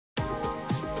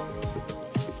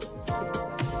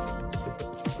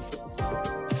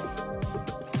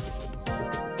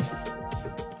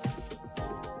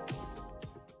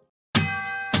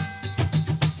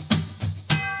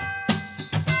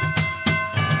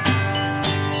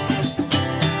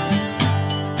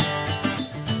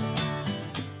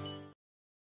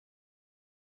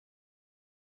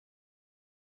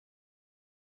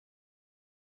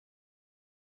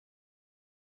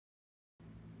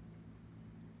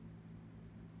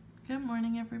Good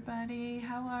morning, everybody.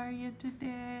 How are you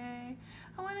today?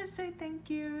 I want to say thank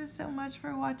you so much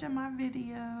for watching my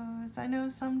videos. I know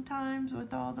sometimes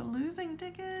with all the losing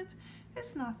tickets,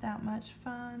 it's not that much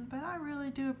fun, but I really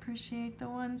do appreciate the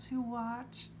ones who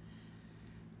watch.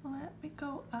 Let me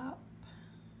go up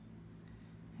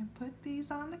and put these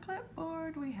on the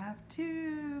clipboard. We have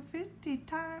 250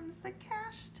 times the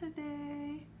cash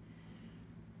today.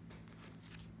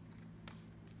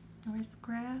 We're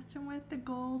scratching with the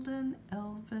golden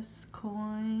Elvis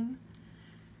coin.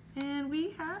 And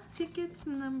we have tickets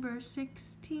number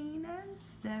 16 and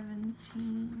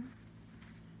 17.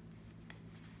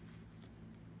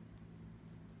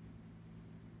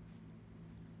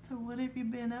 So what have you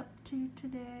been up to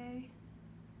today?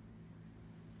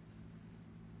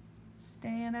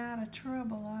 Staying out of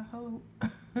trouble, I hope.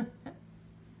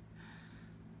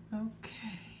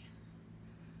 Okay.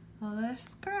 Well, let's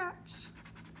scratch.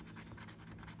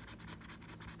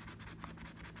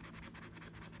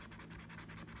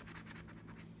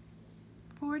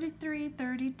 43,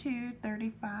 32,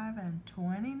 35, and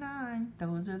 29.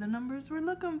 Those are the numbers we're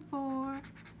looking for.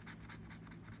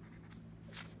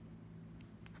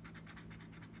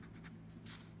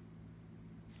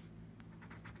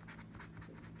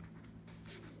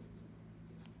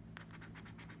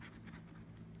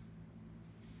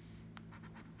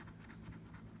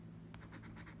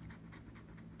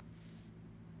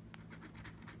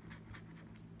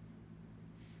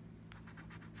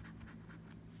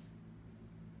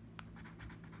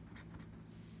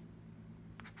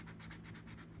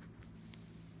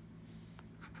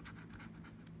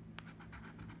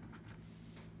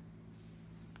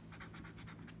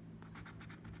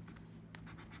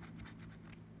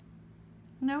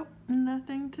 Nope,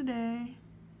 nothing today.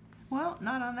 Well,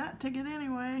 not on that ticket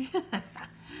anyway.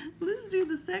 Let's do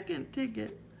the second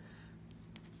ticket.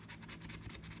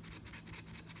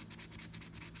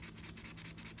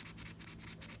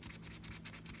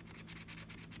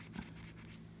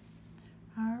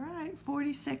 All right,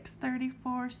 46,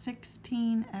 34,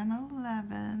 16, and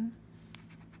 11.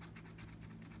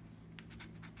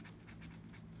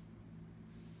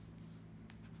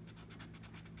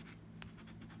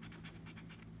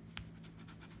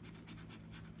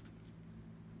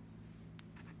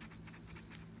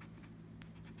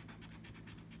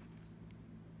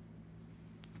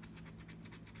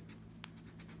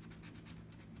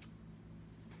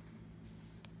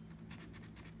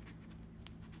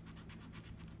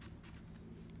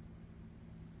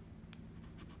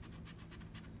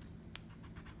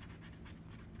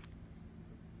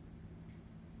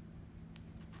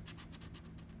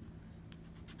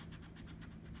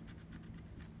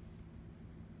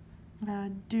 I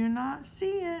do not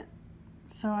see it.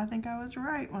 So I think I was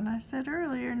right when I said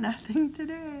earlier, nothing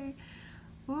today.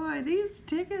 Boy, these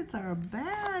tickets are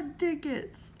bad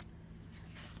tickets.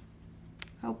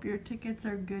 Hope your tickets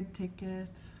are good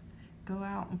tickets. Go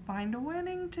out and find a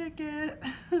winning ticket.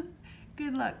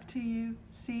 Good luck to you.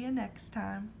 See you next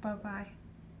time. Bye-bye.